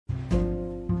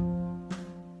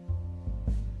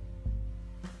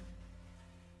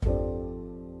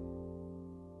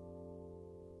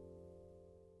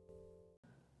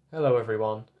Hello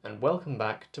everyone, and welcome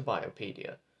back to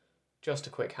Biopedia. Just a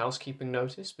quick housekeeping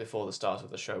notice before the start of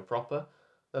the show proper.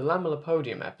 The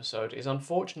Lamellipodium episode is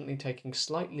unfortunately taking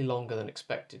slightly longer than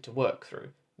expected to work through,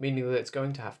 meaning that it's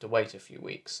going to have to wait a few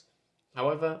weeks.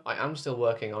 However, I am still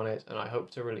working on it and I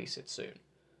hope to release it soon.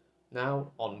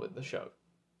 Now, on with the show.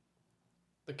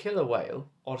 The killer whale,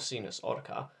 Orcinus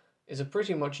orca, is a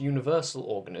pretty much universal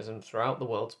organism throughout the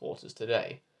world's waters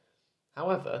today.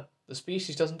 However, the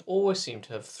species doesn't always seem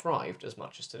to have thrived as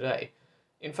much as today.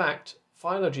 In fact,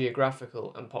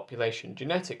 phylogeographical and population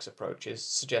genetics approaches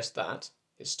suggest that,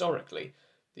 historically,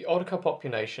 the orca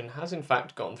population has in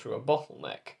fact gone through a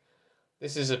bottleneck.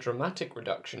 This is a dramatic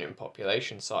reduction in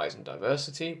population size and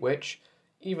diversity, which,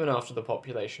 even after the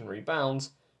population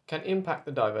rebounds, can impact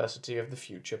the diversity of the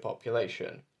future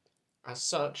population. As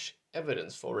such,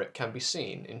 evidence for it can be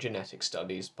seen in genetic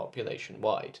studies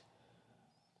population-wide.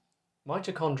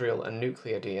 Mitochondrial and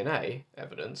nuclear DNA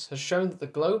evidence has shown that the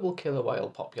global killer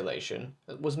whale population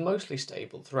was mostly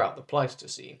stable throughout the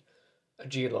Pleistocene, a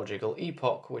geological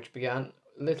epoch which began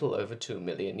little over 2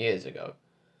 million years ago.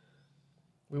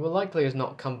 We will likely as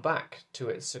not come back to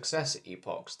its successor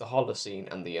epochs, the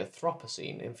Holocene and the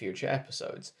Anthropocene, in future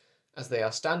episodes, as they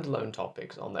are standalone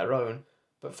topics on their own,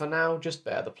 but for now just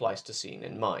bear the Pleistocene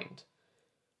in mind.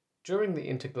 During the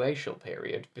interglacial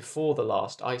period before the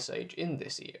last ice age in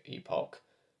this epoch,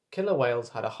 killer whales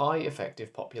had a high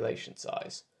effective population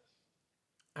size.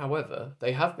 However,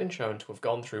 they have been shown to have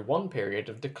gone through one period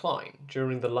of decline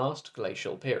during the last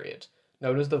glacial period,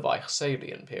 known as the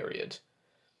Weichselian period.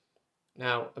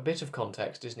 Now, a bit of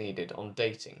context is needed on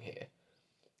dating here.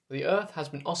 The Earth has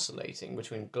been oscillating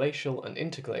between glacial and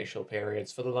interglacial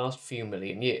periods for the last few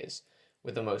million years,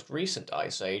 with the most recent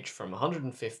ice age from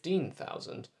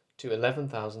 115,000 to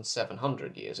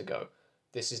 11,700 years ago.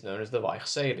 This is known as the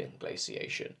Weichselian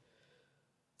glaciation.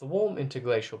 The warm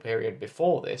interglacial period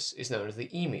before this is known as the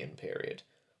Eemian period,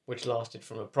 which lasted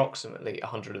from approximately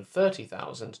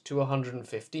 130,000 to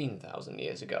 115,000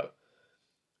 years ago.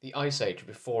 The ice age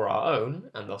before our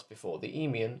own, and thus before the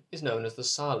Eemian, is known as the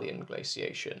Salian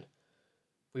glaciation.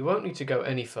 We won't need to go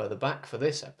any further back for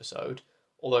this episode,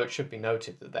 although it should be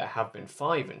noted that there have been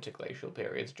 5 interglacial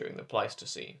periods during the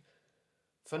Pleistocene.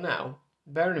 For now,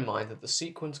 bear in mind that the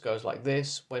sequence goes like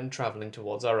this when travelling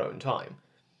towards our own time.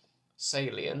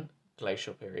 Salian,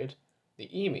 glacial period, the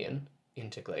Eemian,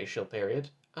 interglacial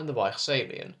period, and the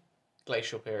Weichselian,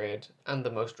 glacial period, and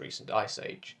the most recent ice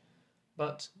age.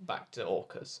 But back to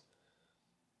orcas.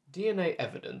 DNA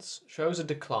evidence shows a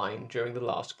decline during the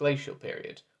last glacial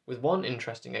period, with one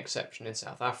interesting exception in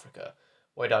South Africa,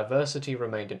 where diversity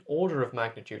remained an order of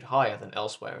magnitude higher than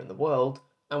elsewhere in the world,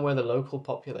 and where the local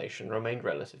population remained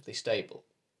relatively stable.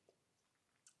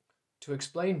 To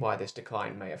explain why this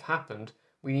decline may have happened,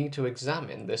 we need to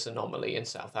examine this anomaly in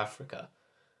South Africa.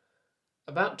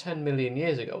 About 10 million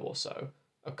years ago or so,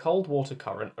 a cold water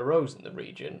current arose in the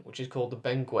region, which is called the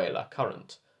Benguela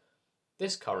Current.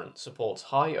 This current supports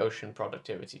high ocean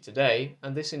productivity today,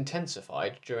 and this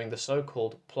intensified during the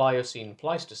so-called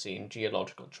Pliocene-Pleistocene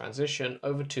geological transition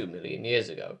over 2 million years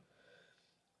ago.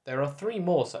 There are 3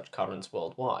 more such currents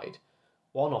worldwide,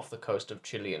 one off the coast of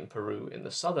Chile and Peru in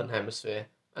the southern hemisphere,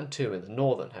 and 2 in the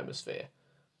northern hemisphere.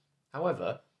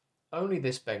 However, only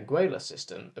this Benguela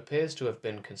system appears to have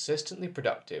been consistently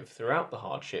productive throughout the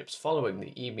hardships following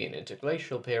the Eemian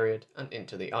interglacial period and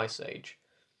into the Ice Age.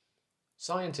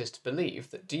 Scientists believe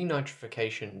that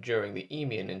denitrification during the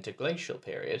Eemian interglacial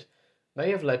period may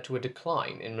have led to a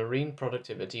decline in marine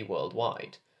productivity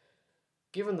worldwide.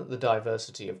 Given that the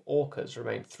diversity of orcas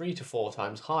remained 3 to 4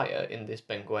 times higher in this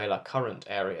Benguela Current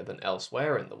area than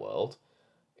elsewhere in the world,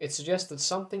 it suggests that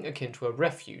something akin to a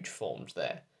refuge formed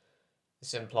there.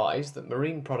 This implies that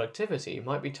marine productivity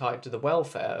might be tied to the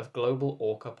welfare of global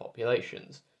orca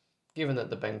populations, given that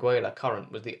the Benguela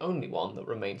Current was the only one that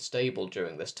remained stable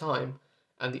during this time,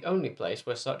 and the only place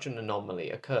where such an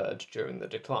anomaly occurred during the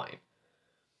decline.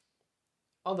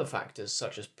 Other factors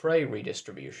such as prey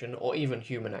redistribution or even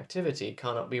human activity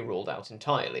cannot be ruled out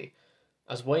entirely,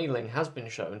 as whaling has been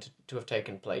shown to have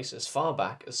taken place as far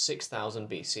back as 6000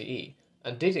 BCE,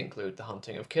 and did include the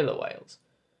hunting of killer whales.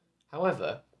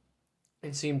 However,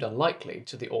 it seemed unlikely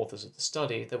to the authors of the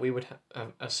study that we would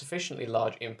have a sufficiently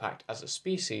large impact as a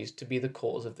species to be the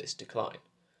cause of this decline.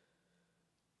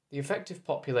 The effective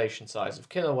population size of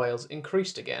killer whales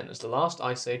increased again as the last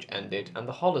ice age ended and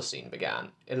the Holocene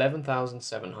began,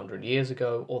 11,700 years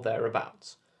ago or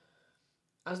thereabouts.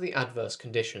 As the adverse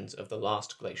conditions of the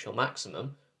last glacial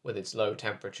maximum, with its low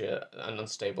temperature and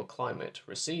unstable climate,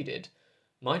 receded,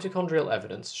 mitochondrial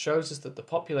evidence shows us that the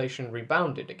population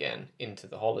rebounded again into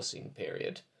the Holocene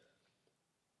period.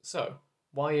 So,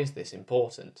 Why is this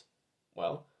important?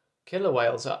 Well, killer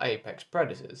whales are apex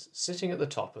predators sitting at the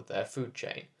top of their food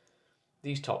chain.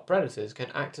 These top predators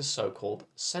can act as so-called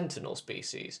sentinel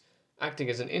species, acting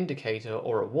as an indicator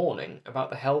or a warning about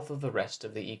the health of the rest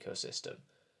of the ecosystem.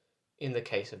 In the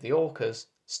case of the orcas,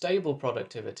 stable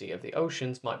productivity of the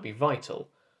oceans might be vital.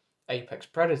 Apex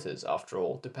predators, after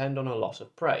all, depend on a lot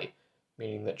of prey,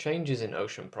 meaning that changes in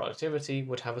ocean productivity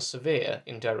would have a severe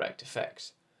indirect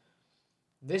effect.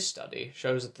 This study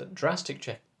shows that the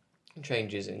drastic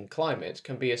changes in climate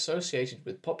can be associated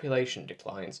with population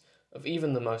declines of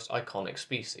even the most iconic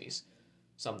species,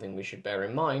 something we should bear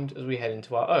in mind as we head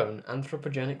into our own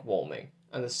anthropogenic warming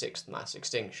and the sixth mass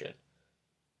extinction.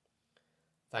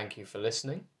 Thank you for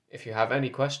listening. If you have any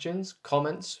questions,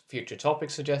 comments, future topic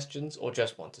suggestions, or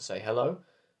just want to say hello,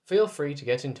 feel free to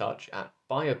get in touch at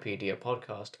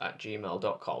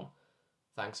biopediapodcast@gmail.com.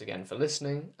 Thanks again for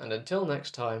listening, and until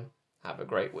next time, have a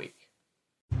great week.